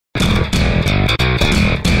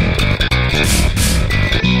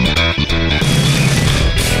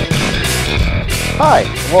Hi,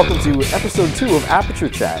 and welcome to episode 2 of Aperture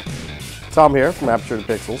Chat. Tom here from Aperture to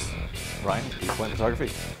Pixels. Ryan, Point Photography.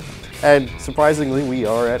 And surprisingly, we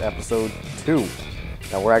are at episode 2.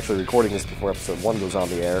 Now, we're actually recording this before episode 1 goes on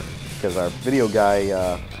the air, because our video guy,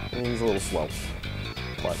 he's a little slow.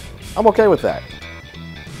 But I'm okay with that.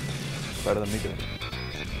 Better than me doing.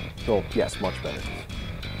 Oh, yes, much better.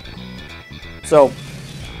 So,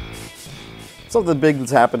 something big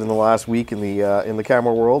that's happened in the last week in the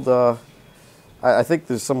camera world. I think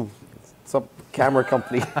there's some camera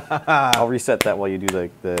company. I'll reset that while you do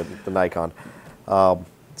the Nikon.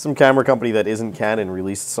 Some camera company that isn't Canon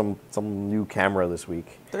released some new camera this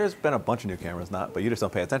week. There's been a bunch of new cameras, but you just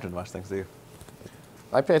don't pay attention to much things, do you?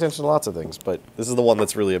 I pay attention to lots of things, but this is the one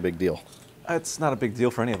that's really a big deal. It's not a big deal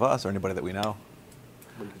for any of us or anybody that we know.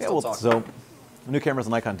 Yeah, well, so the new camera is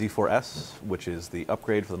the Nikon D4S, which is the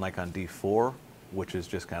upgrade for the Nikon D4, which is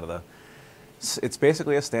just kind of it's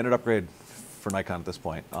basically a standard upgrade for Nikon at this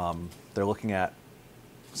point. They're looking at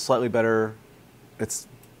slightly better, it's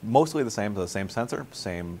mostly the same sensor,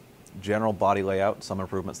 same general body layout, some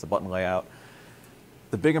improvements to button layout.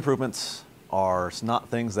 The big improvements are not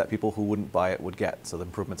things that people who wouldn't buy it would get. So the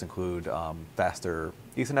improvements include faster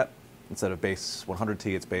Ethernet. Instead of base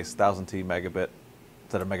 100T, it's base 1000T megabit.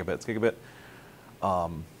 Instead of megabits, gigabit.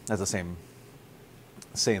 Has the same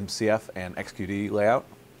CF and XQD layout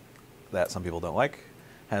that some people don't like.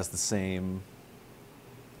 Has the same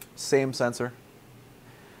sensor.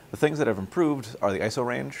 The things that have improved are the ISO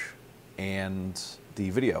range and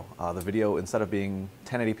the video. The video, instead of being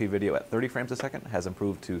 1080p video at 30 frames a second, has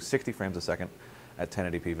improved to 60 frames a second at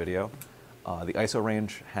 1080p video. The ISO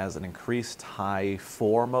range has an increased high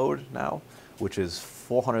 4 mode now, which is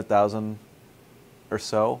 400,000 or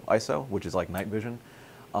so ISO, which is like night vision.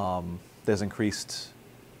 There's increased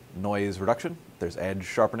noise reduction. There's edge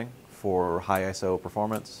sharpening for high ISO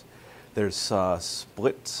performance. There's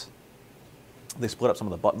they split up some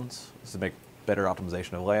of the buttons to make better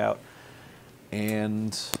optimization of layout.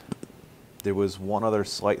 And there was one other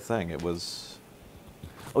slight thing. It was,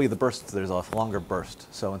 oh yeah, the bursts. There's a longer burst.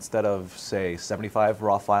 So instead of, say, 75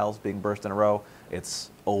 raw files being burst in a row, it's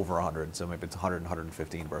over 100. So maybe it's 100 and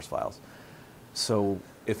 115 burst files. So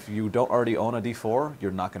if you don't already own a D4,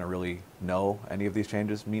 you're not going to really know any of these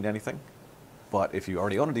changes mean anything. But if you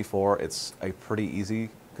already own a D4, it's a pretty easy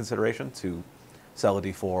consideration to sell a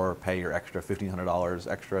D4, pay your extra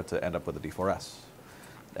 $1,500 extra to end up with a D4S,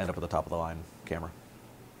 end up with a top-of-the-line camera.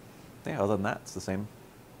 Yeah, other than that, it's the same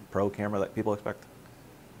pro camera that people expect.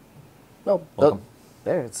 No, welcome.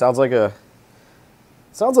 Yeah, it sounds like a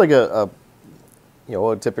a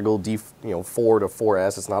typical D4 to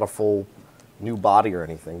 4S. It's not a full new body or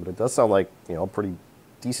anything, but it does sound like a pretty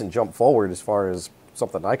decent jump forward as far as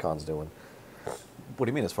something Nikon's doing. What do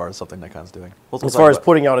you mean as far as something Nikon's doing? As far as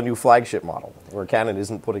putting out a new flagship model, where Canon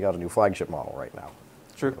isn't putting out a new flagship model right now.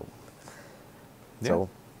 True. So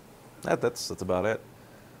that's about it.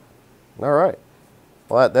 All right.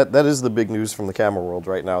 Well, that is the big news from the camera world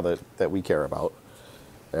right now that we care about.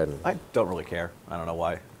 And I don't really care. I don't know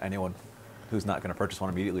why anyone who's not going to purchase one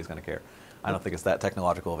immediately is going to care. I don't think it's that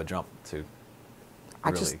technological of a jump to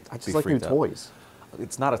I just like new toys.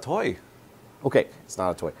 It's not a toy. Okay, it's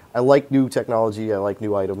not a toy. I like new technology. I like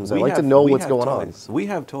new items. I like to know what's going on. We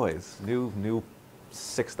have toys. New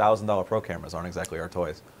 $6,000 pro cameras aren't exactly our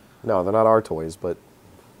toys. No, they're not our toys, but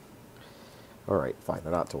all right, fine,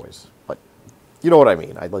 they're not toys. But you know what I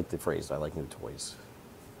mean. I like the phrase. I like new toys.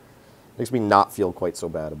 Makes me not feel quite so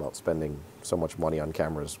bad about spending so much money on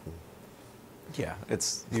cameras. Yeah,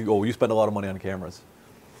 you spend a lot of money on cameras.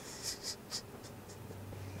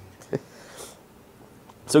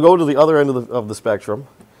 So go to the other end of the spectrum.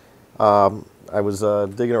 I was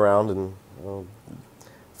digging around and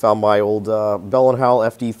found my old Bell & Howell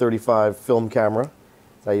FD35 film camera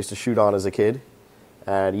that I used to shoot on as a kid,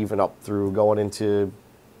 and even up through going into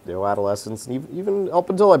adolescence, and even up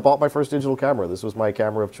until I bought my first digital camera. This was my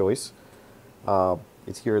camera of choice.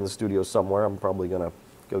 It's here in the studio somewhere. I'm probably going to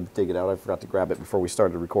go dig it out. I forgot to grab it before we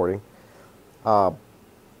started recording. Part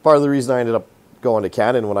of the reason I ended up going to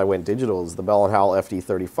Canon when I went digital is the Bell & Howell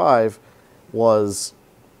FD35 was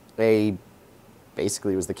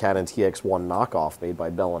basically it was the Canon TX1 knockoff made by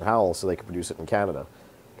Bell & Howell so they could produce it in Canada,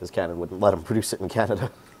 because Canon wouldn't let them produce it in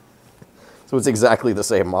Canada. So it's exactly the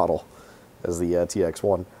same model as the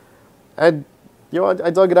TX1. And I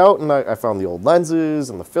dug it out and I found the old lenses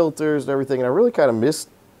and the filters and everything, and I really kind of missed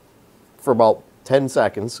for about 10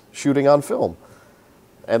 seconds shooting on film.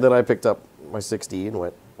 And then I picked up my 6D and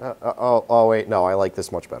went, oh wait, no, I like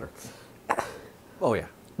this much better. Oh yeah.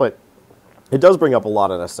 But it does bring up a lot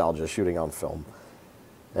of nostalgia shooting on film.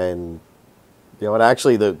 And and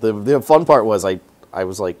actually the fun part was I I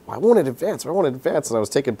was like, I want it advanced, I want it advanced, and I was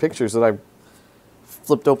taking pictures, and I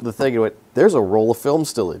flipped open the thing and went, there's a roll of film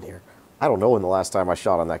still in here. I don't know when the last time I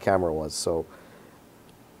shot on that camera was, so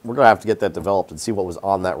we're going to have to get that developed and see what was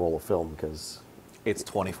on that roll of film, because... It's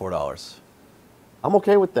 $24. I'm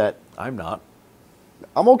okay with that. I'm not.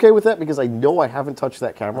 I'm okay with that because I know I haven't touched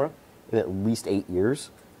that camera in at least 8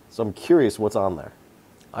 years, so I'm curious what's on there.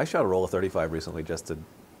 I shot a roll of 35 recently just to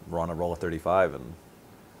run a roll of 35, and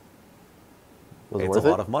Was it it's worth a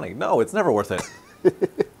lot it? of money. No, it's never worth it.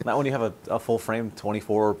 Not when you have a full frame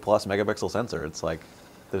 24 plus megapixel sensor. It's like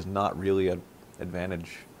there's not really an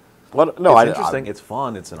advantage. Well, no, It's interesting. It's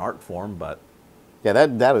fun. It's an art form, but yeah,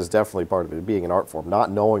 that is definitely part of it, being an art form,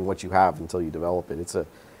 not knowing what you have until you develop it. It's a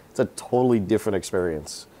totally different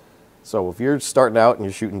experience. So if you're starting out and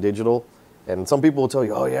you're shooting digital, and some people will tell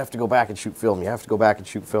you, oh, you have to go back and shoot film. You have to go back and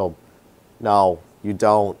shoot film. No, you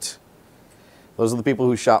don't. Those are the people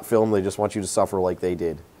who shot film. They just want you to suffer like they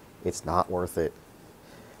did. It's not worth it.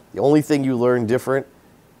 The only thing you learn different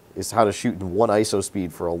is how to shoot in one ISO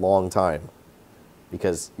speed for a long time,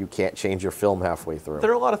 because you can't change your film halfway through.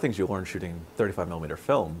 there are a lot of things you learn shooting 35 millimeter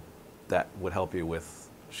film that would help you with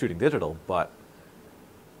shooting digital, but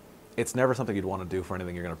it's never something you'd want to do for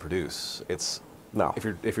anything you're going to produce. No. If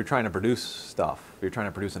you're trying to produce stuff, if you're trying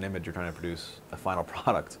to produce an image, you're trying to produce a final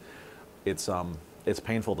product, it's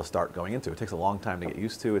painful to start going into. It takes a long time to get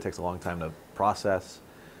used to. It takes a long time to process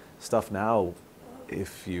stuff. Now,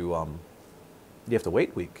 if you have to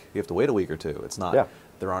wait a week. You have to wait a week or two. It's not. Yeah.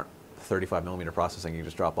 There aren't 35 millimeter processing. You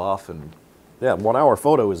just drop off and. Yeah, 1 hour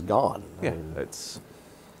photo is gone. I Yeah, mean, it's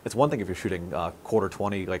one thing if you're shooting quarter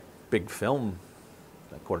 20 like big film,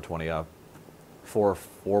 quarter 20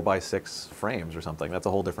 4 by 6 frames or something. That's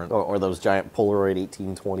a whole different. or those giant Polaroid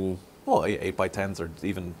 1820. Well, 8 by 10s are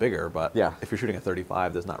even bigger, but Yeah. if you're shooting a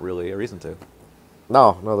 35, there's not really a reason to.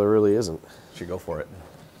 No, there really isn't. You should go for it.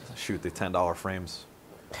 Shoot the $10 frames.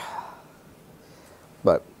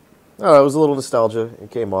 But it was a little nostalgia. It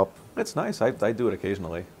came up. It's nice. I do it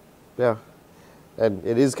occasionally. Yeah. And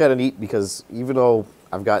it is kind of neat because even though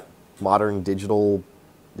I've got modern digital,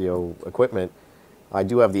 equipment, I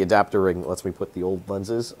do have the adapter ring that lets me put the old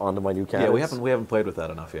lenses onto my new Canons. Yeah, we haven't played with that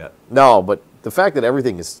enough yet. No, but the fact that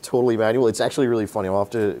everything is totally manual, it's actually really funny. I'll have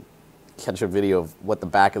to catch a video of what the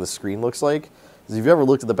back of the screen looks like. Because if you ever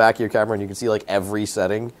looked at the back of your camera and you can see like every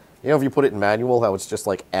setting, if you put it in manual, how it's just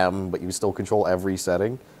like M, but you still control every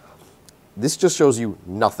setting. This just shows you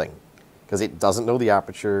nothing. Because it doesn't know the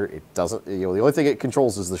aperture, it doesn't, the only thing it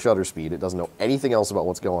controls is the shutter speed. It doesn't know anything else about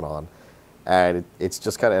what's going on. And it's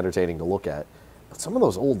just kind of entertaining to look at. But some of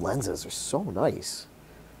those old lenses are so nice.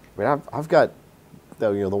 I mean, I've got,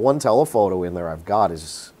 the one telephoto in there I've got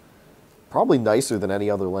is probably nicer than any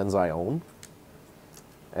other lens I own.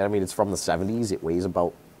 And I mean, it's from the 70s. It weighs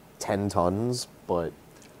about 10 tons, but...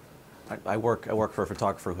 I work for a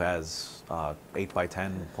photographer who has 8 by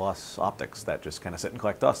 10 plus optics that just kind of sit and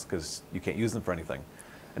collect dust because you can't use them for anything,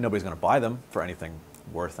 and nobody's going to buy them for anything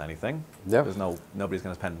worth anything. Yeah. Nobody's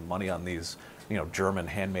going to spend money on these German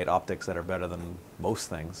handmade optics that are better than most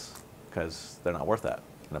things because they're not worth that.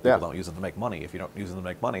 And if people don't use them to make money, if you don't use them to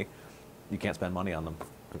make money, you can't spend money on them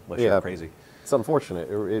unless you're crazy. It's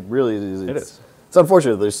unfortunate. It really is. It is. It's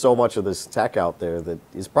unfortunate there's so much of this tech out there that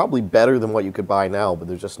is probably better than what you could buy now, but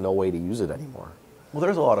there's just no way to use it anymore. Well,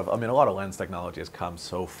 there's a lot of lens technology has come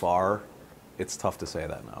so far, it's tough to say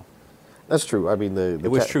that now. That's true. I mean,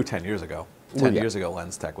 it was true 10 years ago. 10 Well, yeah. years ago,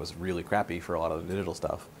 lens tech was really crappy for a lot of the digital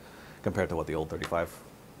stuff compared to what the old 35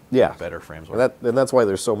 better frames were. And that's why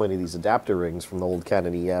there's so many of these adapter rings from the old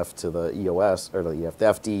Canon EF to the EOS, or the EF, the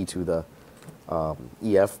FD to the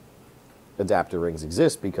EF adapter rings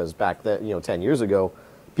exist, because back then, 10 years ago,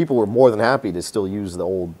 people were more than happy to still use the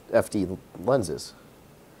old FD lenses.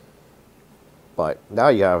 But now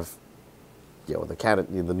you have, the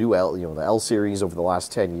Canon, the new L, the L series over the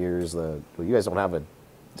last 10 years. You guys don't have a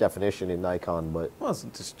definition in Nikon, but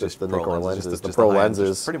it's just the pro Nikon lenses, lenses, the just pro the high-end,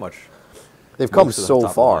 lenses, pretty much. they've come most of them so top of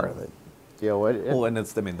the far. line. That, and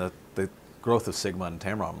it's the growth of Sigma and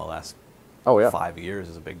Tamron in the last 5 years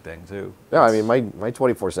is a big thing too. Yeah, I mean, my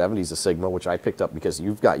 2470 is a Sigma, which I picked up because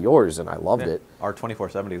you've got yours, and I loved it. Our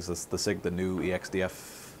 2470 is the new EXDF,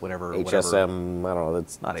 whatever. HSM, I don't know.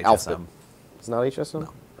 That's not HSM. Alpha. It's not HSM?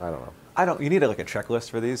 No. I don't know. You need a checklist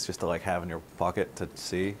for these just to have in your pocket to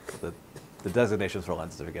see. The designations for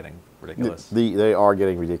lenses are getting ridiculous. They are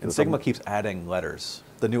getting And ridiculous. Sigma keeps adding letters.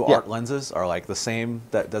 The new art lenses are the same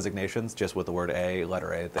designations, just with the word A,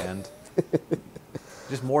 letter A at the end.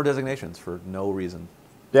 Just more designations for no reason.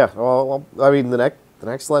 Yeah, well, I mean, the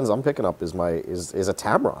next lens I'm picking up is a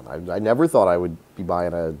Tamron. I never thought I would be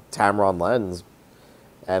buying a Tamron lens,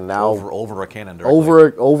 And now over a Canon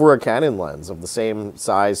directly. over a Canon lens of the same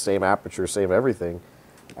size, same aperture, same everything.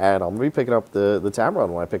 And I'm gonna be picking up the Tamron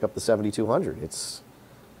when I pick up the 7200.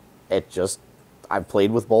 I've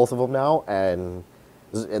played with both of them now, and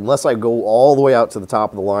unless I go all the way out to the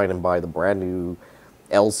top of the line and buy the brand new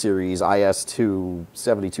L series IS2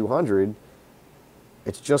 7200,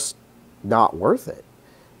 it's just not worth it.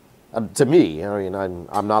 To me, I mean,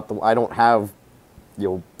 I don't have,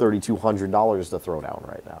 $3,200 to throw down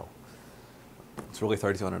right now. It's really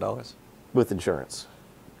 $3,200 With insurance.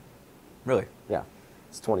 Really? Yeah,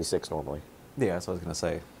 it's 26 normally. Yeah, that's what I was gonna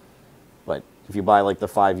say. But if you buy like the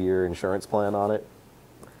 5-year insurance plan on it,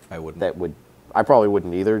 I wouldn't. I probably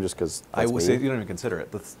wouldn't either, just because I would say you don't even consider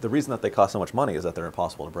it. The reason that they cost so much money is that they're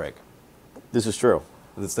impossible to break. This is true.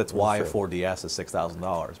 That's why a 4DS is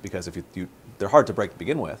 $6,000, because if they're hard to break to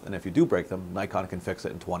begin with, and if you do break them, Nikon can fix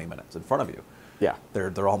it in 20 minutes in front of you. Yeah,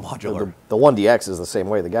 they're all modular. The 1DX is the same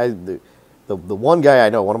way. The one guy I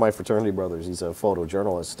know, one of my fraternity brothers, he's a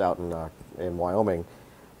photojournalist out in Wyoming,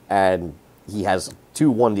 and he has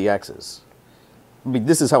 2 1DXs. I mean,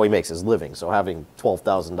 this is how he makes his living, so having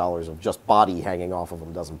 $12,000 of just body hanging off of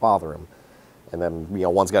him doesn't bother him. And then,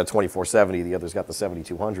 one's got a 2470, the other's got the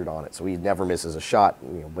 7200 on it, so he never misses a shot.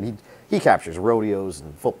 But he captures rodeos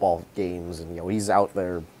and football games, and he's out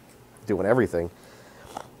there doing everything.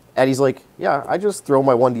 And he's like, yeah, I just throw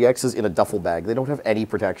my 1DXs in a duffel bag. They don't have any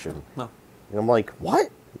protection. No. And I'm like, what?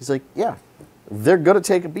 He's like, yeah, they're gonna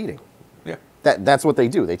take a beating. Yeah. That's what they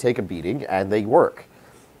do. They take a beating and they work.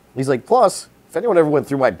 He's like, plus, if anyone ever went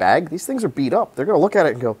through my bag, these things are beat up. They're gonna look at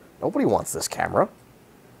it and go, nobody wants this camera.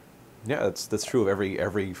 Yeah, that's true of every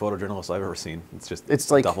photojournalist I've ever seen. It's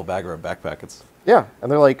like a duffel bag or a backpack. Yeah,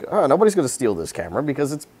 and they're like, oh, nobody's going to steal this camera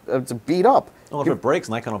because it's beat up. Well, if it breaks,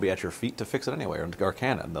 Nikon will be at your feet to fix it anyway, or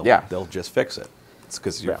Canon. They'll just fix it. It's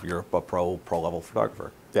because you're a pro level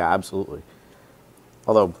photographer. Yeah, absolutely.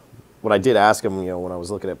 Although, when I did ask him, when I was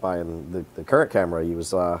looking at buying the current camera,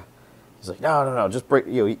 he's like, no, just break.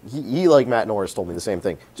 He like Matt Norris told me the same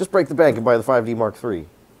thing. Just break the bank and buy the 5D Mark III.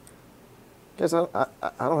 Guys, I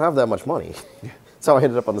don't have that much money. That's how I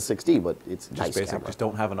ended up on the 6D, but it's just camera. Just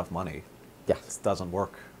don't have enough money. Yeah. It doesn't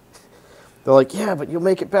work. They're like, yeah, but you'll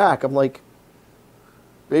make it back. I'm like,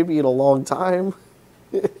 maybe in a long time.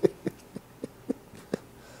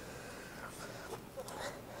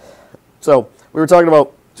 So we were talking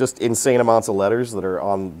about just insane amounts of letters that are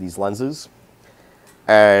on these lenses.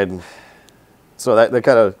 And so that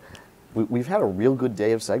kind of, we've had a real good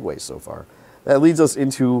day of segues so far. That leads us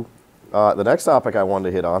into the next topic I wanted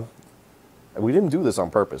to hit on. And we didn't do this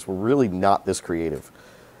on purpose. We're really not this creative.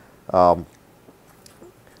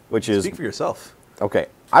 Which is... Speak for yourself. Okay.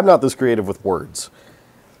 I'm not this creative with words.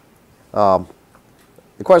 The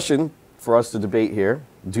question for us to debate here,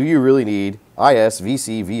 do you really need IS,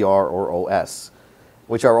 VC, VR, or OS?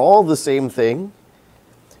 Which are all the same thing.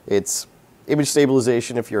 It's image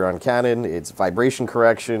stabilization if you're on Canon. It's vibration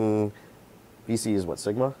correction. VC is what,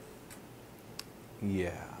 Sigma?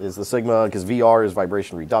 Yeah. Is the Sigma, because VR is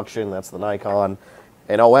vibration reduction. That's the Nikon.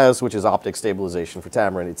 And OS, which is optic stabilization for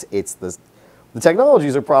Tamron. The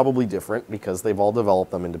technologies are probably different because they've all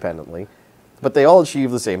developed them independently. But they all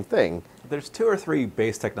achieve the same thing. There's 2 or 3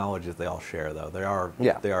 base technologies they all share, though. They are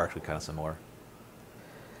actually kind of similar.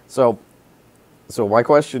 So my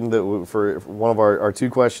question for one of our 2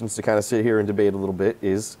 questions to kind of sit here and debate a little bit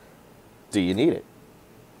is, do you need it?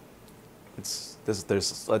 It's just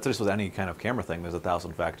with any kind of camera thing. There's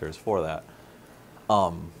 1,000 factors for that.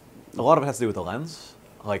 A lot of it has to do with the lens.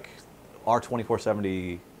 Like our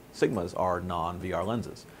 2470 Sigmas are non-VR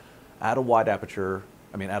lenses. At a wide aperture,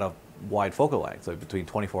 at a wide focal length, so between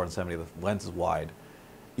 24 and 70, the lens is wide,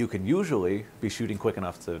 you can usually be shooting quick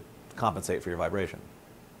enough to compensate for your vibration.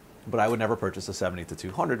 But I would never purchase a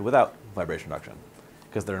 70-200 without vibration reduction,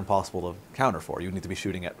 because they're impossible to counter for. You need to be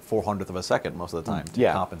shooting at 400th of a second most of the time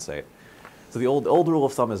to compensate. So the old rule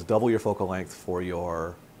of thumb is double your focal length for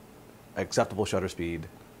your acceptable shutter speed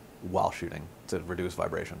while shooting to reduce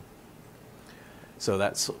vibration. So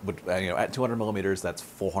that's, at 200 millimeters, that's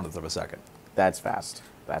 400th of a second. That's fast.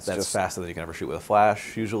 That's faster than you can ever shoot with a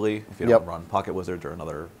flash, usually, if you don't run Pocket Wizards or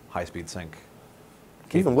another high-speed sync.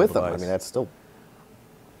 Even with them, that's still...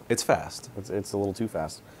 It's fast. It's a little too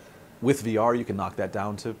fast. With VR, you can knock that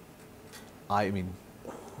down to,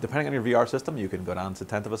 depending on your VR system, you can go down to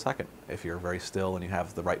 1/10 of a second. If you're very still and you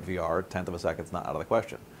have the right VR, 1/10 of a second is not out of the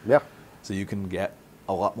question. Yeah. So you can get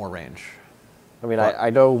a lot more range. I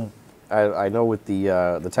know with the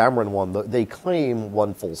Tamron one, they claim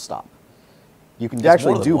 1 full stop. You can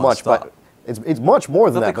actually do much, but it's much more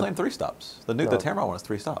than that. They claim 3 stops. The Tamron one is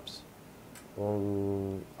 3 stops.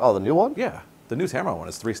 Oh, the new one? Yeah. The new Tamron one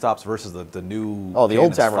is 3 stops versus the new. Oh, the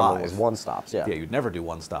old Canon's Tamron one 5. was 1 stops. Yeah. Yeah, you'd never do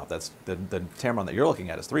 1 stop. That's the Tamron that you're looking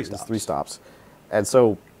at is 3 stops. It's 3 stops, and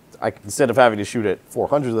so instead of having to shoot at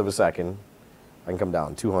 400th of a second, I can come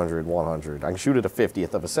down 200, 100. I can shoot at a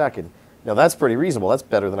 50th of a second. Now that's pretty reasonable. That's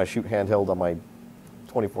better than I shoot handheld on my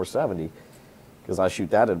 2470, because I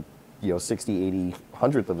shoot that at 60, 80,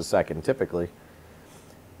 100th of a second typically.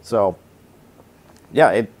 So,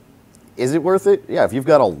 yeah, is it worth it? Yeah, if you've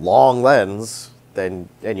got a long lens, and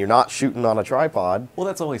you're not shooting on a tripod. Well,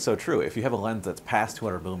 that's only so true. If you have a lens that's past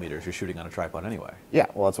 200 millimeters, you're shooting on a tripod anyway. Yeah,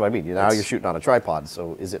 well, that's what I mean. Now you're shooting on a tripod,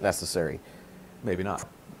 so is it necessary? Maybe not.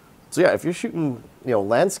 So yeah, if you're shooting,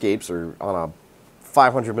 landscapes or on a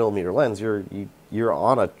 500 millimeter lens, you're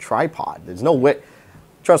on a tripod. There's no way.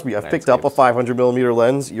 Trust me, I've picked up a 500 millimeter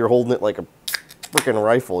lens. You're holding it like a freaking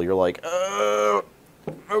rifle. You're like,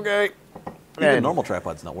 okay. Even normal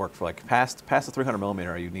tripods don't work for like past the 300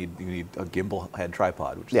 millimeter. You need a gimbal head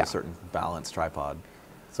tripod, which is a certain balanced tripod.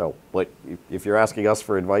 So, but if you're asking us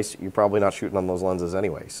for advice, you're probably not shooting on those lenses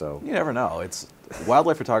anyway. So you never know. It's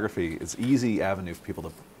wildlife photography. It's an easy avenue for people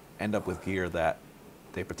to end up with gear that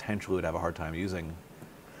they potentially would have a hard time using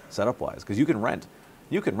setup-wise, because you can rent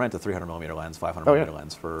a 300 millimeter lens, 500 millimeter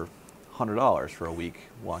lens for $100 for a week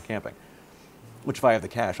while camping. Which, if I have the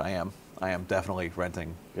cash, I am definitely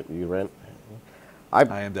renting. You rent?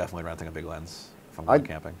 I am definitely renting a big lens if I'm going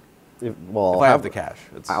camping. If I have the cash,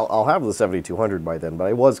 I'll have the 7200 by then. But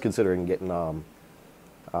I was considering getting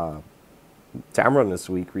Tamron this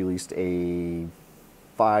week released a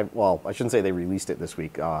 5. Well, I shouldn't say they released it this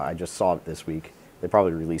week. I just saw it this week. They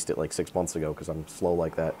probably released it like 6 months ago because I'm slow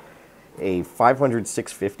like that. A 500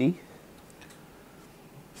 650.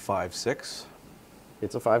 5.6.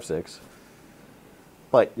 It's a 5.6.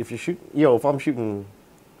 But if you shoot, if I'm shooting,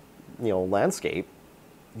 landscape.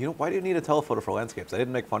 Why do you need a telephoto for landscapes? I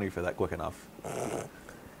didn't make fun of you for that quick enough.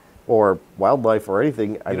 Or wildlife or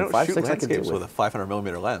anything. You don't shoot landscapes with a 500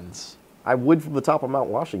 millimeter lens. I would from the top of Mount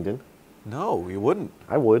Washington. No, you wouldn't.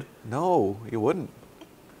 I would. No, you wouldn't.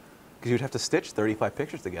 Because you'd have to stitch 35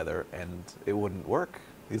 pictures together, and it wouldn't work.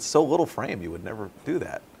 It's so little frame, you would never do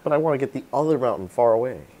that. But I want to get the other mountain far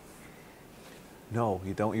away. No,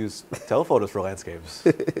 you don't use telephotos for landscapes.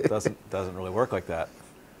 It doesn't really work like that.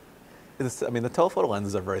 The telephoto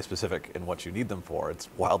lenses are very specific in what you need them for. It's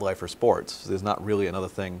wildlife or sports. There's not really another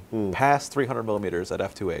thing past 300 millimeters at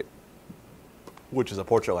f2.8, which is a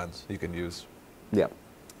portrait lens you can use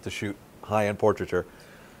to shoot high-end portraiture.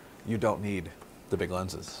 You don't need the big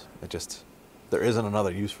lenses. There isn't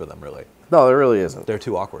another use for them, really. No, there really isn't. They're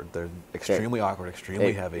too awkward. They're extremely awkward,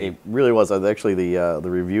 extremely heavy. It really was. Actually, the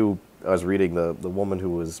review I was reading, the woman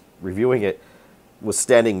who was reviewing it was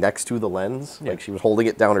standing next to the lens. Yeah. Like she was holding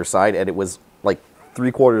it down her side, and it was like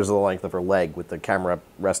 3/4 of the length of her leg with the camera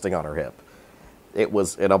resting on her hip. It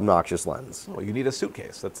was an obnoxious lens. Well, you need a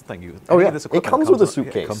suitcase. That's the thing. It comes with a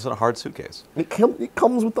suitcase. It comes in a hard suitcase. It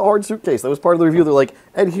comes with the hard suitcase. That was part of the review. They're like,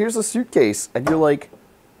 and here's a suitcase. And you're like,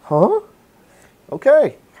 huh?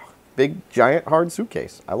 Okay. Big, giant, hard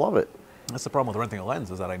suitcase. I love it. That's the problem with renting a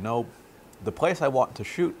lens, is that I know the place I want to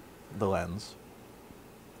shoot the lens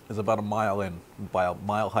is about a mile in, by a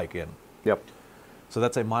mile hike in. Yep. So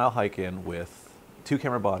that's a mile hike in with 2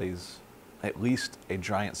 camera bodies, at least a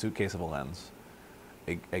giant suitcase of a lens,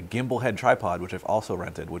 a gimbal head tripod, which I've also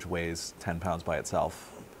rented, which weighs 10 pounds by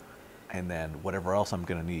itself, and then whatever else I'm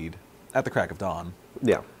going to need at the crack of dawn.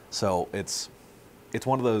 Yeah. So it's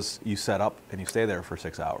one of those, you set up and you stay there for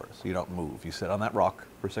 6 hours. You don't move. You sit on that rock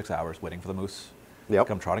for 6 hours waiting for the moose to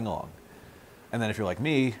come trotting along. And then if you're like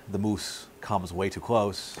me, the moose comes way too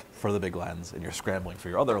close for the big lens, and you're scrambling for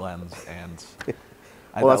your other lens. And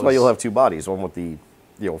well, that's why you'll have 2 bodies, one with the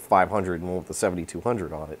 500 and one with the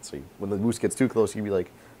 7200 on it. So when the moose gets too close, you can be like,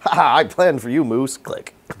 "Ha! I planned for you, moose."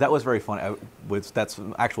 Click. That was very funny. That's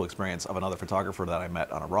an actual experience of another photographer that I met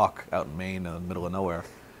on a rock out in Maine, in the middle of nowhere.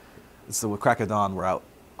 So with crack of dawn, we're out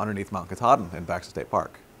underneath Mount Katahdin in Baxter State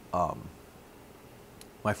Park.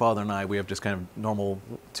 My father and I, we have just kind of normal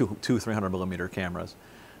 300 millimeter cameras,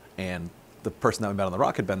 and the person that we met on the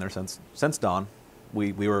rock had been there since dawn.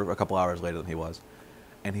 We were a couple hours later than he was,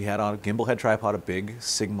 and he had on a gimbal head tripod, a big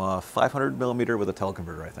Sigma 500 millimeter with a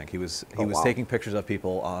teleconverter. I think he was taking pictures of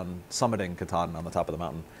people on summiting Katahdin on the top of the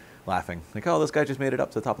mountain, laughing like, "Oh, this guy just made it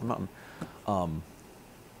up to the top of the mountain."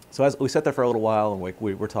 So as we sat there for a little while, and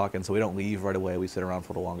we were talking, so we don't leave right away. We sit around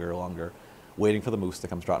for a little longer, waiting for the moose to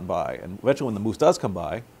come trotting by. And eventually when the moose does come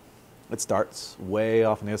by, it starts way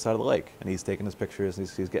off on the other side of the lake. And he's taking his pictures, and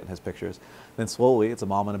he's getting his pictures. Then slowly, it's a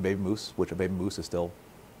mom and a baby moose, which a baby moose is still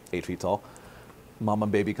 8 feet tall. Mama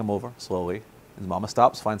and baby come over slowly. His mama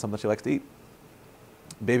stops, finds something she likes to eat.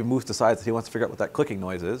 Baby Moose decides that he wants to figure out what that clicking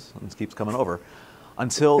noise is and keeps coming over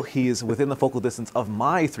until he is within the focal distance of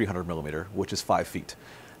my 300 millimeter, which is 5 feet.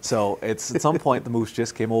 So it's at some point the moose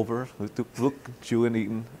just came over, chewing,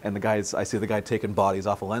 eating, and I see the guy taking bodies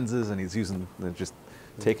off of lenses, and he's just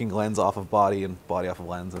taking lens off of body and body off of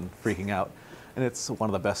lens and freaking out. And it's one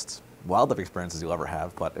of the best wildlife experiences you'll ever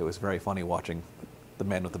have, but it was very funny watching the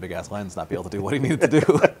man with the big ass lens not be able to do what he needed to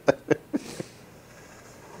do.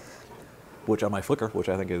 Which on my Flickr, which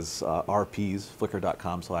I think is RPs,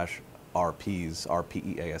 flickr.com/RPs,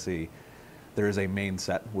 RPEASE, there is a main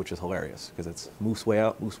set, which is hilarious, because it's moose way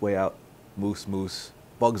out, moose,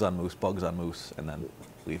 bugs on moose, and then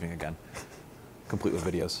leaving again, complete with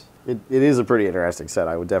videos. It is a pretty interesting set.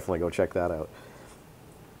 I would definitely go check that out.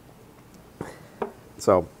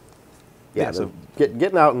 So, yeah, so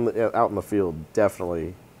getting out in the field,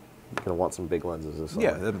 definitely gonna want some big lenses this summer.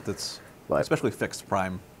 Yeah, that's especially fixed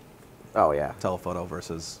prime. Oh yeah, telephoto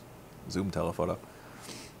versus zoom telephoto.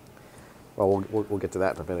 Well, we'll get to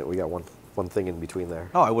that in a minute. We got one thing in between there.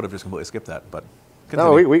 Oh, I would have just completely skipped that, but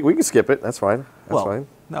continue. No, we can skip it. That's fine. That's fine.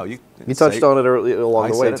 No, you touched on it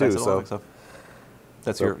along the way too. So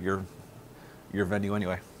that's your venue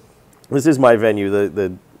anyway. This is my venue.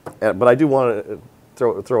 But I do want to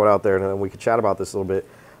throw it out there, and then we could chat about this a little bit.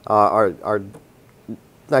 Our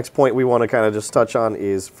next point we want to kind of just touch on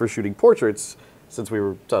is for shooting portraits. Since we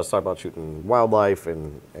were just talking about shooting wildlife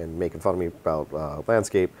and making fun of me about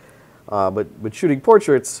landscape, but shooting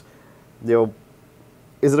portraits,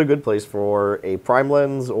 is it a good place for a prime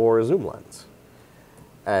lens or a zoom lens?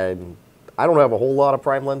 And I don't have a whole lot of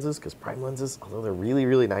prime lenses, because prime lenses, although they're really,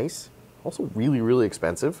 really nice, also really, really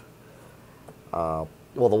expensive. Well,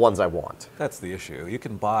 the ones I want. That's the issue. You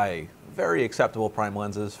can buy very acceptable prime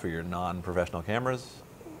lenses for your non-professional cameras,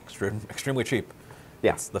 extremely cheap.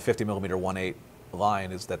 Yeah. It's the 50mm 1.8 line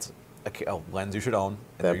that's a lens you should own,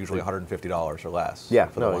 and they're usually $150 or less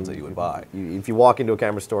for the ones that you would buy. If you walk into a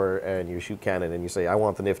camera store and you shoot Canon and you say, I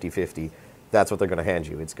want the nifty 50, that's what they're going to hand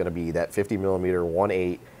you. It's going to be that 50mm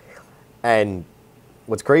 1.8. And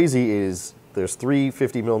what's crazy is there's 3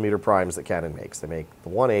 50mm primes that Canon makes. They make the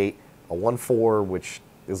 1.8, a 1.4, which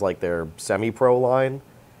is like their semi-pro line,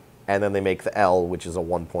 and then they make the L, which is a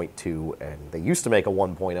 1.2, and they used to make a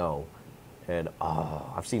 1.0. And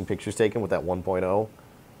I've seen pictures taken with that 1.0.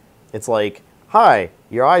 It's like, hi,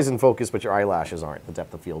 your eye's in focus, but your eyelashes aren't. The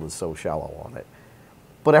depth of field is so shallow on it.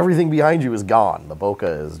 But everything behind you is gone. The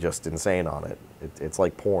bokeh is just insane on it. It's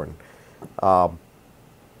like porn.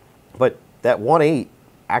 But that 1.8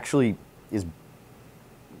 actually is,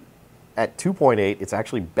 at 2.8, it's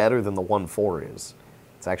actually better than the 1.4 is.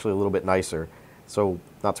 It's actually a little bit nicer. So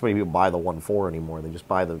not too many people buy the 1.4 anymore. They just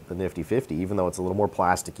buy the nifty 50, even though it's a little more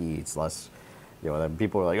plasticky. It's less, then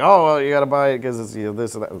people are like, oh, well, you got to buy it because it's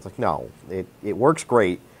this and that. It's like, no, it works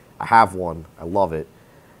great. I have one. I love it.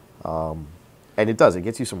 And it does. It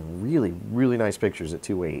gets you some really, really nice pictures at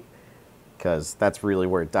 2.8, because that's really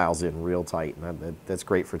where it dials in real tight. And that's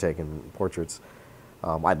great for taking portraits.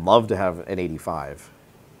 I'd love to have an 85.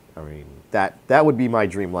 I mean, that would be my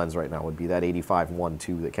dream lens right now, would be that 85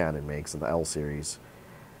 1.2 that Canon makes in the L series.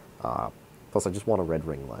 Plus, I just want a red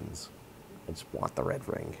ring lens. I just want the red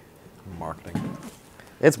ring. Marketing.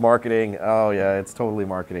 It's marketing. Oh, yeah, it's totally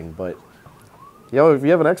marketing. But, if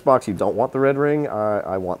you have an Xbox, you don't want the red ring.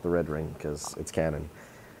 I want the red ring because it's Canon.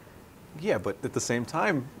 Yeah, but at the same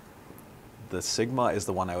time, the Sigma is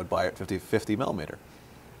the one I would buy at 50mm.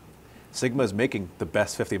 Sigma is making the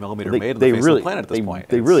best 50mm made on the face of the planet at this point.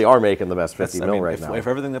 They really are making the best 50mm right now. If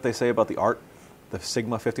everything that they say about the art, the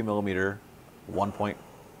Sigma 50mm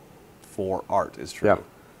 1.4 art is true,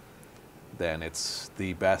 then it's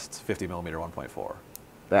the best 50mm 1.4.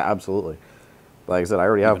 Yeah, absolutely. Like I said, I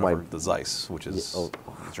already have the Zeiss, which is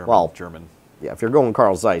German. Yeah, if you're going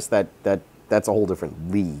Carl Zeiss, that's a whole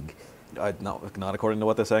different league. No, not according to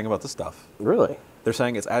what they're saying about this stuff. Really? They're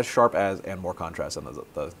saying it's as sharp as and more contrast than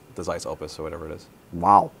the Zeiss Opus or whatever it is.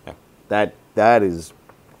 Wow. Yeah. That is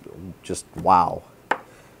just wow.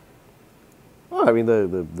 Well, I mean,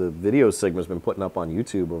 the video Sigma's been putting up on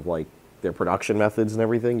YouTube of like their production methods and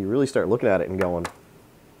everything. You really start looking at it and going,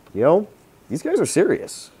 these guys are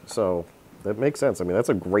serious. So that makes sense. I mean, that's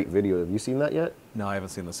a great video. Have you seen that yet? No, I haven't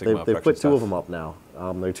seen the Sigma. They've put 2 of them up now.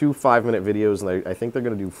 They're 2 5-minute videos, and I think they're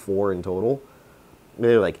going to do 4 in total.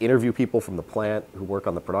 They like interview people from the plant who work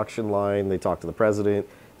on the production line. They talk to the president.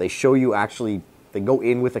 They show you they go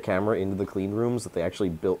in with a camera into the clean rooms that they actually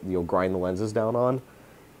built, grind the lenses down on.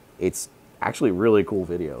 It's actually a really cool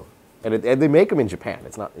video. And they make them in Japan.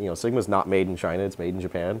 It's not, Sigma's not made in China, it's made in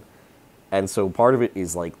Japan. And so part of it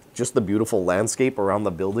is like just the beautiful landscape around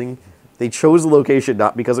the building. They chose the location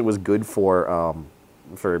not because it was good for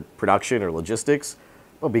for production or logistics?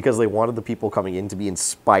 Well, because they wanted the people coming in to be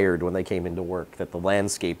inspired when they came into work, that the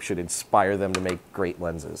landscape should inspire them to make great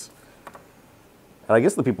lenses. And I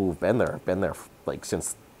guess the people who've been there have been there like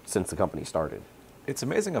since the company started. It's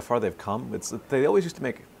amazing how far they've come. They always used to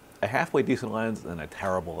make a halfway decent lens and a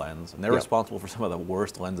terrible lens, and they're responsible for some of the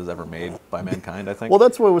worst lenses ever made by mankind, I think. Well,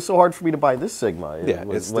 that's why it was so hard for me to buy this Sigma. Yeah,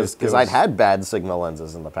 because I'd had bad Sigma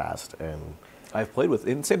lenses in the past, and I've played with,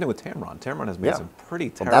 and same thing with Tamron. Tamron has made some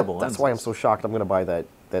pretty terrible lenses. That's why I'm so shocked. I'm going to buy that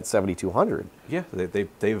 7200. Yeah,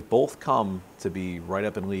 they've both come to be right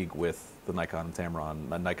up in league with the Nikon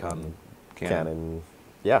Tamron, Nikon Canon.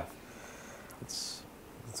 Yeah.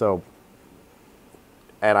 So,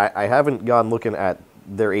 and I haven't gone looking at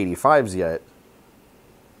their 85s yet,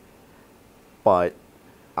 but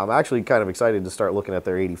I'm actually kind of excited to start looking at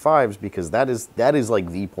their 85s because that is like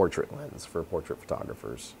the portrait lens for portrait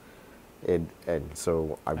photographers. And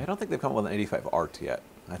so I don't think they've come up with an 85 Art yet.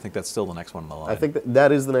 I think that's still the next one on the line. I think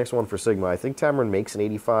that is the next one for Sigma. I think Tamron makes an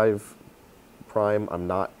 85 Prime. I'm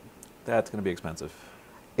not. That's going to be expensive.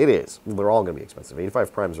 It is. They're all going to be expensive.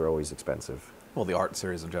 85 Primes are always expensive. Well, the Art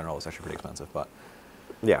series in general is actually pretty expensive, but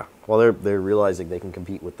yeah. Well, they're realizing they can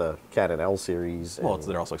compete with the Canon L series. Well,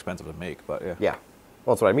 they're also expensive to make, but yeah. Yeah.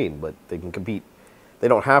 Well, that's what I mean. But they can compete. They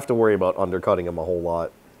don't have to worry about undercutting them a whole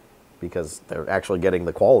lot because they're actually getting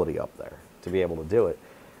the quality up there to be able to do it.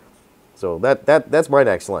 So that's my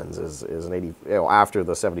next lens is an 80. After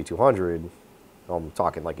the 7200, I'm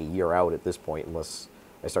talking like a year out at this point, unless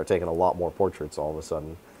I start taking a lot more portraits all of a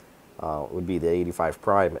sudden. Would be the 85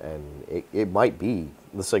 Prime, and it might be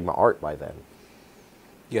the Sigma Art by then.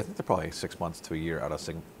 Yeah, I think they're probably 6 months to a year out of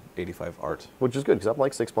 85 Art. Which is good, because I'm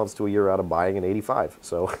like 6 months to a year out of buying an 85,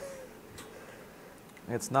 so.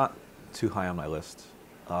 It's not too high on my list.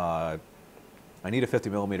 I need a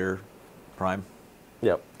 50mm Prime.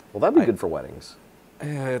 Yep. Well, that'd be good for weddings.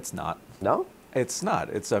 It's not. No? It's not.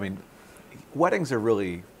 I mean, weddings are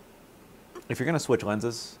really, if you're going to switch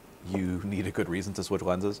lenses, you need a good reason to switch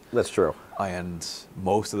lenses. That's true. And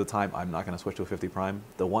most of the time, I'm not going to switch to a 50 Prime.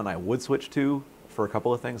 The one I would switch to for a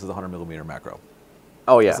couple of things is a 100mm macro.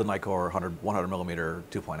 Oh, yeah. It's the Nikkor 100mm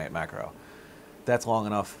 2.8 macro. That's long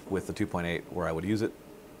enough with the 2.8 where I would use it,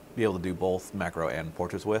 be able to do both macro and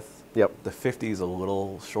portraits with. Yep. The 50 is a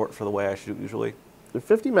little short for the way I shoot usually. The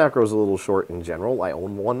 50 macro is a little short in general. I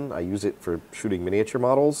own one. I use it for shooting miniature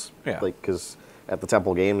models. Yeah. Like, because at the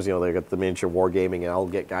Temple Games, they got the miniature wargaming, and I'll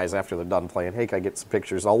get guys after they're done playing, hey, can I get some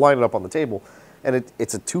pictures? I'll line it up on the table. And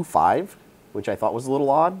it's a 2.5, which I thought was a little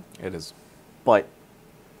odd. It is. But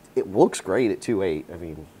it looks great at 2.8. I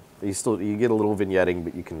mean, you get a little vignetting,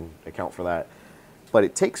 but you can account for that. But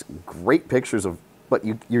it takes great pictures but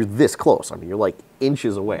you're this close. I mean, you're like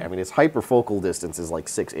inches away. I mean, its hyperfocal distance is like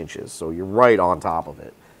 6 inches, so you're right on top of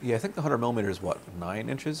it. Yeah, I think the 100mm is what, 9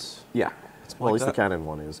 inches? Yeah. Well, at least the Canon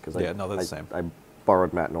one is. Yeah, no, that's the same. I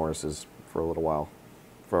borrowed Matt Norris's for a little while,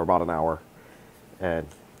 for about an hour. And,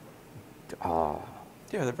 yeah,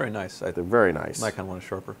 they're very nice. They're very nice. Nikon one is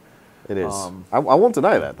sharper. It is. I won't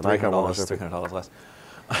deny that. The Nikon one is sharper. $300 less.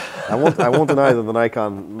 I won't deny that the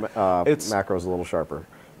Nikon macro is a little sharper.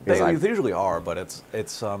 They usually are, but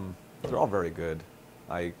they're all very good.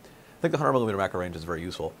 I think the 100mm macro range is very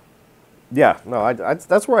useful. Yeah, no,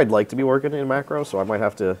 that's where I'd like to be working in macro, so I might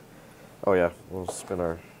have to. Oh yeah, we'll spin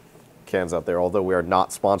our cans out there. Although we are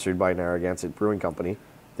not sponsored by Narragansett Brewing Company,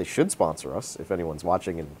 they should sponsor us if anyone's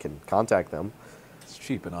watching and can contact them. It's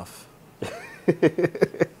cheap enough.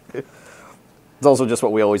 It's also just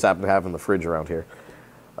what we always happen to have in the fridge around here.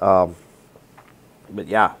 But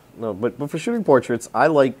yeah, no, but for shooting portraits, I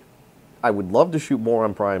would love to shoot more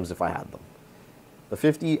on primes if I had them. The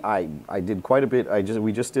 50, I did quite a bit.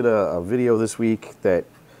 We just did a video this week that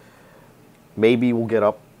maybe we'll get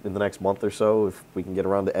up in the next month or so if we can get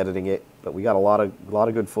around to editing it. But we got a lot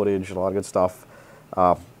of good footage and a lot of good stuff.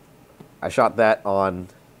 I shot that on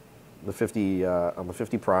the 50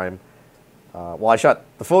 Prime. Well, I shot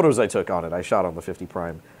the photos I took on it. I shot on the 50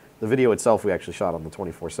 Prime. The video itself we actually shot on the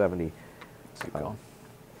 2470. Keep going.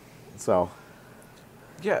 So,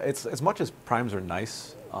 yeah, it's as much as primes are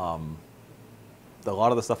nice. A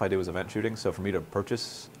lot of the stuff I do is event shooting, so for me to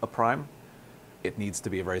purchase a prime, it needs to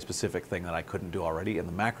be a very specific thing that I couldn't do already, and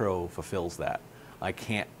the macro fulfills that. I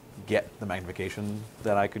can't get the magnification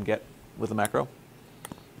that I could get with the macro.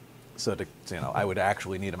 So I would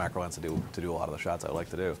actually need a macro lens to do a lot of the shots I like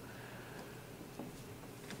to do.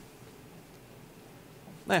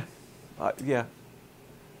 Yeah.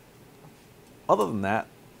 Other than that,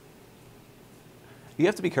 you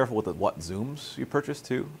have to be careful with what zooms you purchase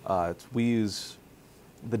too. We use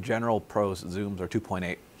the general pros zooms are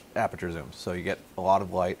 2.8 aperture zooms, so you get a lot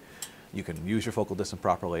of light. You can use your focal distance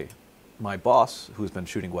properly. My boss, who's been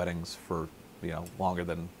shooting weddings for, almost longer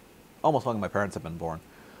than my parents have been born,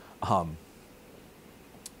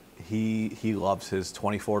 he loves his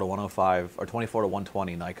 24 to 105 or 24 to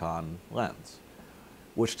 120 Nikon lens,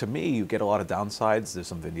 which to me, you get a lot of downsides. There's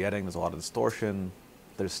some vignetting, there's a lot of distortion,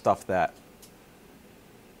 there's stuff that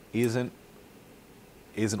isn't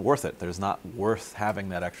worth it. There's not worth having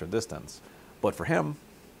that extra distance. But for him,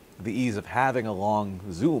 the ease of having a long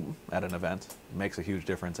zoom at an event makes a huge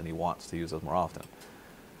difference, and he wants to use those more often.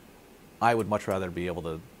 I would much rather be able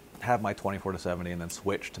to have my 24 to 70 and then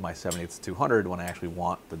switch to my 70 to 200 when I actually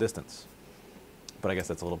want the distance. But I guess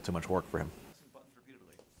that's a little too much work for him.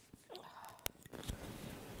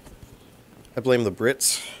 I blame the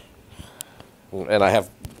Brits, and I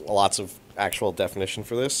have lots of actual definition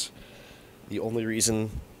for this. The only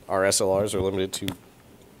reason our SLRs are limited to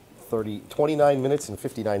 29 minutes and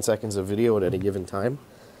 59 seconds of video at any given time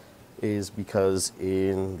is because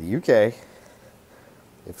in the UK,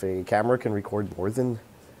 if a camera can record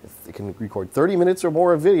if it can record 30 minutes or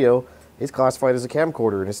more of video, it's classified as a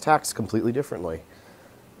camcorder and is taxed completely differently.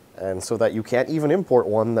 And so that you can't even import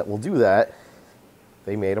one that will do that,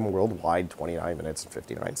 they made them worldwide 29 minutes and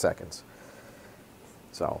 59 seconds.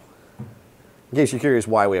 So, in case you're curious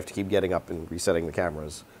why we have to keep getting up and resetting the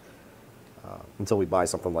cameras until we buy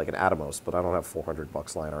something like an Atomos, but I don't have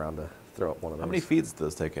 $400 lying around to throw at one of those. How many feeds does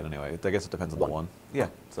this take in anyway? I guess it depends on the one. Yeah,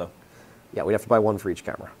 so. Yeah, we have to buy one for each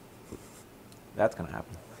camera. That's going to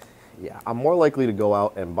happen. Yeah, I'm more likely to go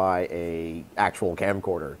out and buy a actual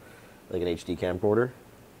camcorder, like an HD camcorder.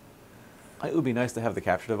 It would be nice to have the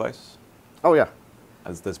capture device. Oh, yeah.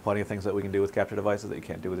 As there's plenty of things that we can do with capture devices that you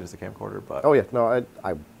can't do with just a camcorder. But oh, yeah. No,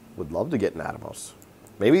 I would love to get an Atomos.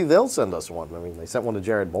 Maybe they'll send us one. I mean, they sent one to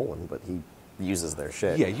Jared Bolin, but he uses their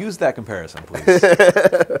shit. Yeah, use that comparison, please.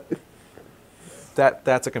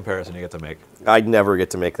 That's a comparison you get to make. I'd never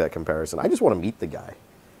get to make that comparison. I just want to meet the guy.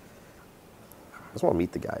 I just want to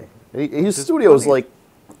meet the guy. His studio is like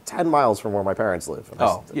 10 miles from where my parents live.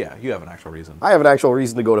 Oh, yeah, you have an actual reason. I have an actual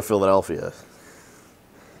reason to go to Philadelphia.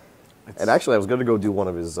 And actually, I was going to go do one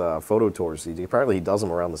of his photo tours. Apparently, he does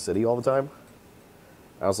them around the city all the time.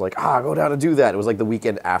 I was like, go down and do that. It was like the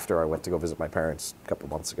weekend after I went to go visit my parents a couple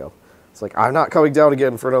months ago. It's like, I'm not coming down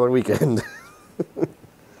again for another weekend.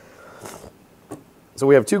 So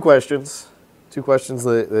we have two questions. Two questions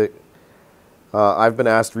that I've been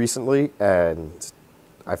asked recently, and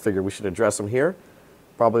I figured we should address them here.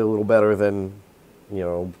 Probably a little better than,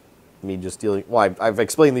 me just dealing. Well, I've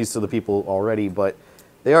explained these to the people already, but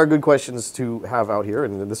they are good questions to have out here,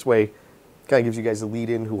 and in this way, kind of gives you guys a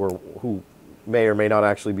lead-in who may or may not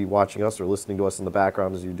actually be watching us or listening to us in the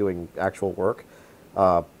background as you're doing actual work.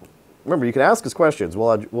 Remember, you can ask us questions.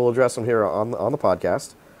 We'll address them here on the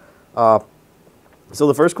podcast. So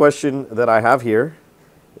the first question that I have here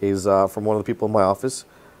is from one of the people in my office.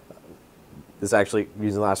 This actually,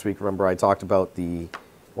 using last week, remember I talked about the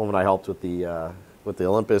woman I helped with the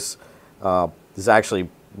Olympus. This actually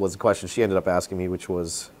was a question she ended up asking me, which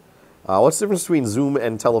was, what's the difference between zoom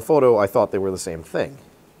and telephoto? I thought they were the same thing.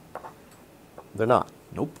 They're not.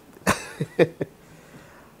 Nope.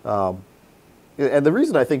 And the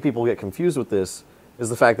reason I think people get confused with this is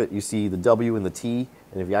the fact that you see the W and the T,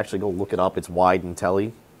 and if you actually go look it up, it's wide and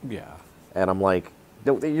tele. Yeah. And I'm like,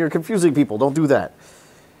 you're confusing people. Don't do that.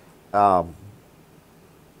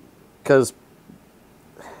 Because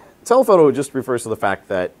telephoto just refers to the fact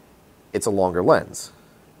that it's a longer lens.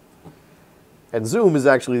 And zoom is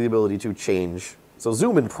actually the ability to change. So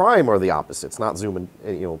zoom and prime are the opposites, not zoom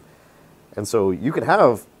and, And so you can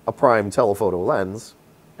have a prime telephoto lens,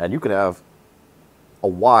 and you can have a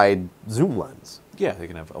wide zoom lens. Yeah, you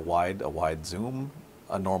can have a wide zoom,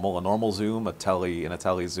 a normal zoom, a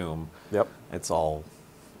tele zoom. Yep. It's all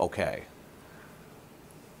okay.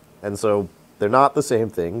 And so they're not the same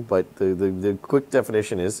thing, but the quick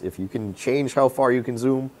definition is if you can change how far you can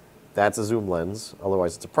zoom, that's a zoom lens.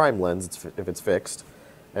 Otherwise, it's a prime lens if it's fixed.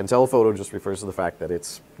 And telephoto just refers to the fact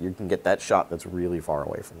that you can get that shot that's really far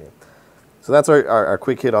away from you. So that's our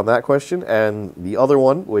quick hit on that question. And the other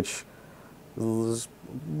one, which is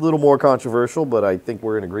a little more controversial, but I think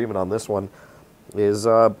we're in agreement on this one, is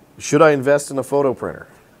should I invest in a photo printer?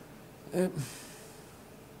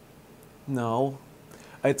 No.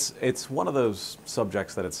 It's one of those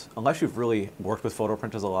subjects that unless you've really worked with photo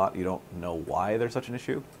printers a lot, you don't know why there's such an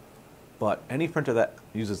issue. But any printer that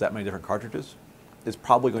uses that many different cartridges is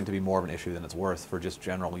probably going to be more of an issue than it's worth for just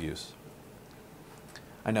general use.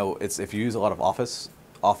 I know if you use a lot of office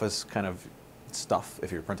kind of stuff,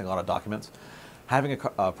 if you're printing a lot of documents, having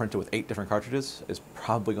a printer with 8 different cartridges is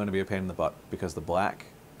probably going to be a pain in the butt because the black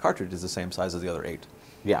cartridge is the same size as the other 8.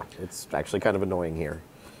 Yeah, it's actually kind of annoying here.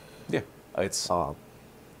 Yeah, it's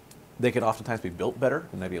they could oftentimes be built better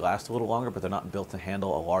and maybe last a little longer, but they're not built to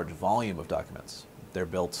handle a large volume of documents. They're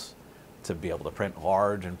built to be able to print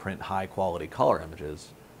large and print high quality color images,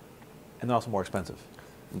 and they're also more expensive.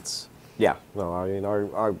 Yeah, no, I mean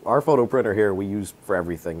our photo printer here we use for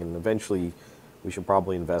everything, and eventually we should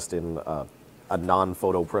probably invest in a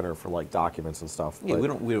non-photo printer for like documents and stuff. Yeah, we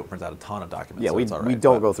don't print out a ton of documents. Yeah, so it's all right, we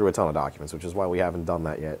don't go through a ton of documents, which is why we haven't done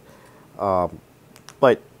that yet.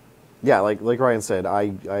 But yeah, like Ryan said, I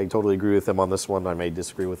totally agree with him on this one. I may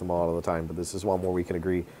disagree with him a lot of the time, but this is one where we can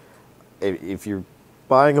agree. If you're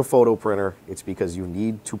buying a photo printer, it's because you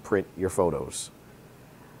need to print your photos.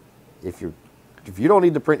 If you don't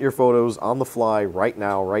need to print your photos on the fly right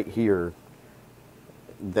now, right here,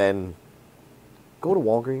 then go to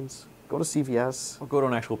Walgreens, go to CVS. Or go to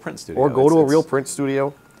an actual print studio. Or go to a real print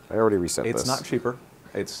studio. I already reset this. It's not cheaper.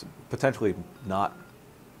 It's potentially not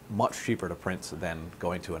much cheaper to print than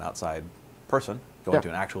going to an outside person, going to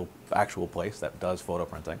an actual place that does photo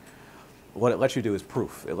printing. What it lets you do is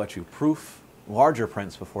proof. It lets you proof larger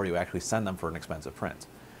prints before you actually send them for an expensive print.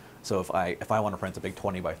 So if I want to print a big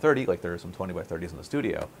 20 by 30, like there are some 20 by 30s in the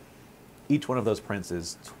studio, each one of those prints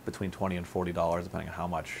is between $20 and $40, depending on how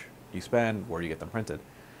much you spend, where you get them printed.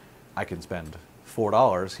 I can spend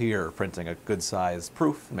 $4 here printing a good size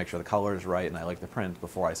proof, make sure the color is right and I like the print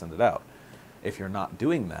before I send it out. If you're not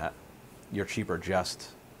doing that, you're cheaper just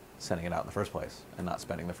sending it out in the first place and not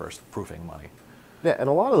spending the first proofing money. Yeah, and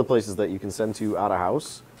a lot of the places that you can send to out of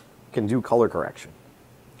house can do color correction.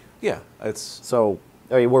 Yeah, so.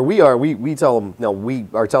 I mean, where we are, we tell them, no, we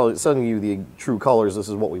are sending you the true colors. This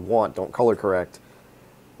is what we want. Don't color correct.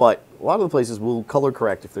 But a lot of the places will color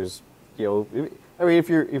correct if there's, if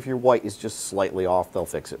your white is just slightly off, they'll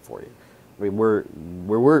fix it for you. I mean, where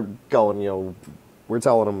we're going, we're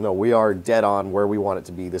telling them, no, we are dead on where we want it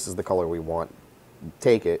to be. This is the color we want.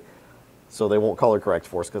 Take it. So they won't color correct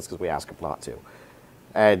for us because we ask them not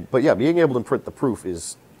to. But yeah, being able to print the proof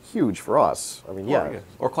is huge for us. I mean,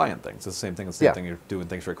 or client things. It's the same thing. It's the same thing. You're doing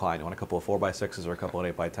things for a client. You want a couple of 4x6s or a couple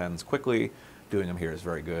of 8x10s quickly. Doing them here is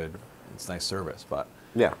very good. It's nice service, but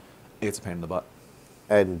it's a pain in the butt.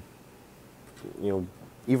 And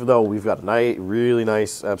even though we've got a really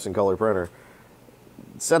nice Epson color printer,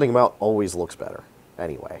 setting them out always looks better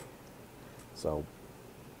anyway. So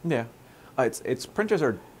yeah, it's printers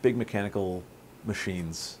are big mechanical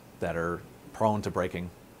machines that are prone to breaking.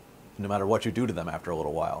 No matter what you do to them after a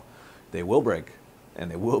little while, they will break, and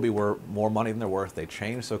they will be worth more money than they're worth. They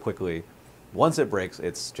change so quickly. Once it breaks,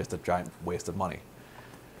 it's just a giant waste of money.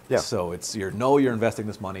 Yeah. So you're investing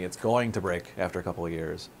this money. It's going to break after a couple of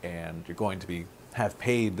years, and you're going to have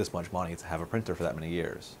paid this much money to have a printer for that many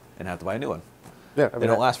years and have to buy a new one. Yeah, they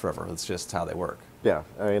don't last forever. It's just how they work. Yeah,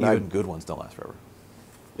 I mean, even good ones don't last forever.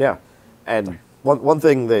 Yeah, and one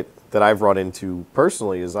thing that I've run into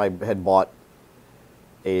personally is I had bought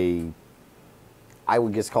I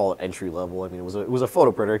would just call it entry level. I mean, it was a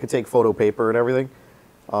photo printer. It could take photo paper and everything.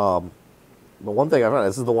 But one thing I found,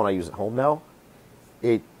 this is the one I use at home now,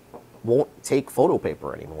 it won't take photo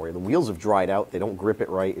paper anymore. The wheels have dried out. They don't grip it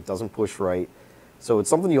right. It doesn't push right. So it's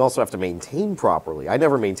something you also have to maintain properly. I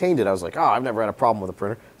never maintained it. I was like, I've never had a problem with a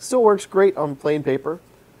printer. Still works great on plain paper.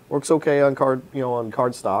 Works okay on on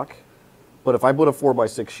card stock. But if I put a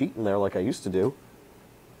 4x6 sheet in there like I used to do,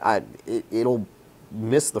 it'll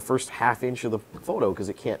miss the first half inch of the photo because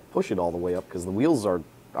it can't push it all the way up because the wheels are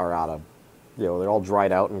out of, they're all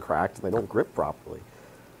dried out and cracked and they don't grip properly.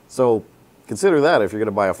 So consider that if you're going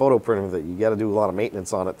to buy a photo printer that you got to do a lot of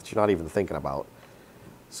maintenance on it that you're not even thinking about.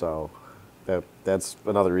 So that's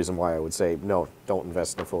another reason why I would say no, don't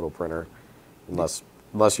invest in a photo printer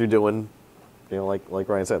unless you're doing, like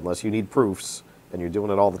Ryan said, unless you need proofs and you're doing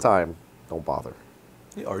it all the time, don't bother.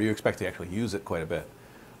 Or you expect to actually use it quite a bit.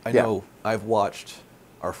 I know I've watched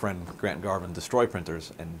our friend Grant Garvin destroy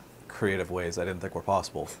printers in creative ways I didn't think were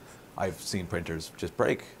possible. I've seen printers just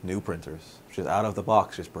break, new printers, just out of the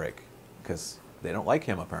box just break, because they don't like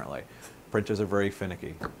him apparently. Printers are very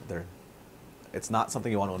finicky. It's not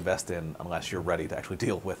something you want to invest in unless you're ready to actually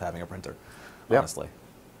deal with having a printer, honestly.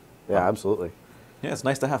 Yeah, absolutely. Yeah, it's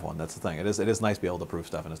nice to have one, that's the thing. It is nice to be able to proof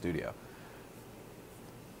stuff in a studio.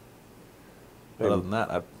 But other than that,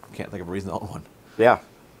 I can't think of a reason to own one. Yeah.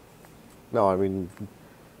 No, I mean,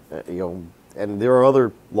 and there are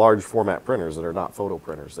other large format printers that are not photo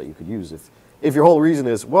printers that you could use. If your whole reason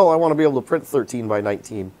is, well, I want to be able to print 13 by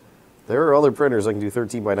 19, there are other printers that can do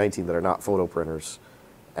 13 by 19 that are not photo printers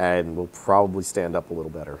and will probably stand up a little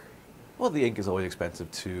better. Well, the ink is always expensive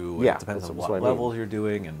too. Yeah, it depends on what levels you're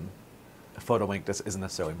doing. And photo ink just isn't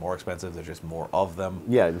necessarily more expensive. There's just more of them.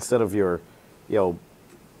 Yeah, instead of your, you know,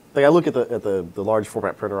 like I look at the large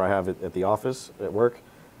format printer I have at the office at work,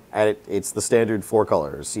 and it's the standard 4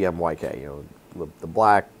 colors, CMYK, you know, the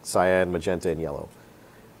black, cyan, magenta, and yellow.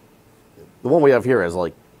 The one we have here has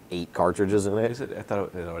like 8 cartridges in it. Is it? I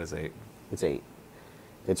thought it is 8. It's 8.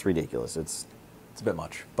 It's ridiculous. It's a bit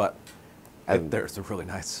much, but they're really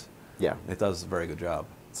nice. Yeah. It does a very good job.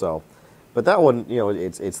 So, but that one, you know,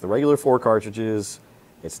 it's the regular 4 cartridges.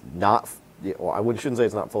 It's not, well, I shouldn't say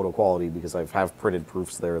it's not photo quality because I have printed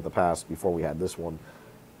proofs there in the past before we had this one.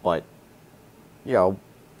 But, you know,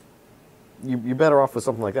 you're better off with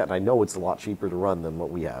something like that. And I know it's a lot cheaper to run than what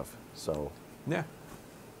we have. So, yeah.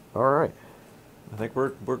 All right. I think we're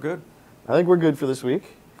good. I think we're good for this week.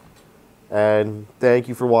 And thank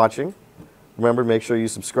you for watching. Remember, make sure you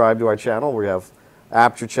subscribe to our channel. We have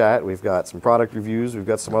Aperture Chat. We've got some product reviews. We've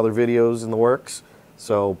got some other videos in the works.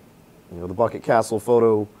 So, you know, the Bucket Castle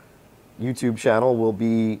Photo YouTube channel will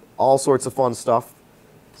be all sorts of fun stuff.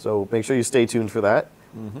 So make sure you stay tuned for that.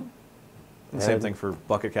 Mm-hmm. And same thing for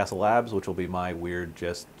Bucket Castle Labs, which will be my weird,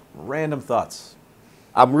 just random thoughts.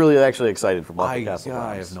 I'm really actually excited for Bucket Castle Labs.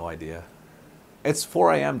 I have no idea. It's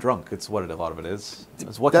 4 a.m. drunk. It's what a lot of it is.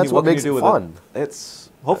 That's what makes it fun. It's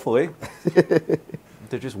hopefully.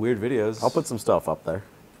 They're just weird videos. I'll put some stuff up there.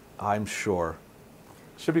 I'm sure.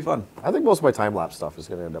 Should be fun. I think most of my time-lapse stuff is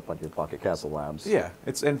going to end up on your Bucket Castle Labs. Yeah,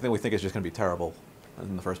 it's anything we think is just going to be terrible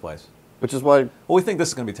in the first place. Which is why... Well, we think this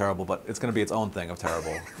is going to be terrible, but it's going to be its own thing of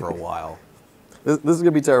terrible for a while. This is going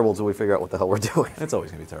to be terrible until we figure out what the hell we're doing. It's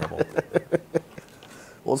always going to be terrible.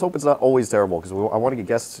 Well, let's hope it's not always terrible, because I want to get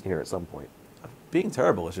guests in here at some point. Being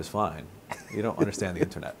terrible is just fine. You don't understand the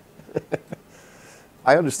internet.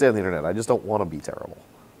 I understand the internet. I just don't want to be terrible.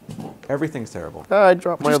 Everything's terrible. I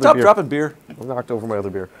dropped my other beer. Stop dropping beer. I knocked over my other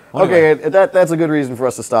beer. Well, okay, anyway. that's a good reason for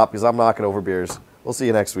us to stop, because I'm knocking over beers. We'll see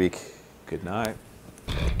you next week. Good night.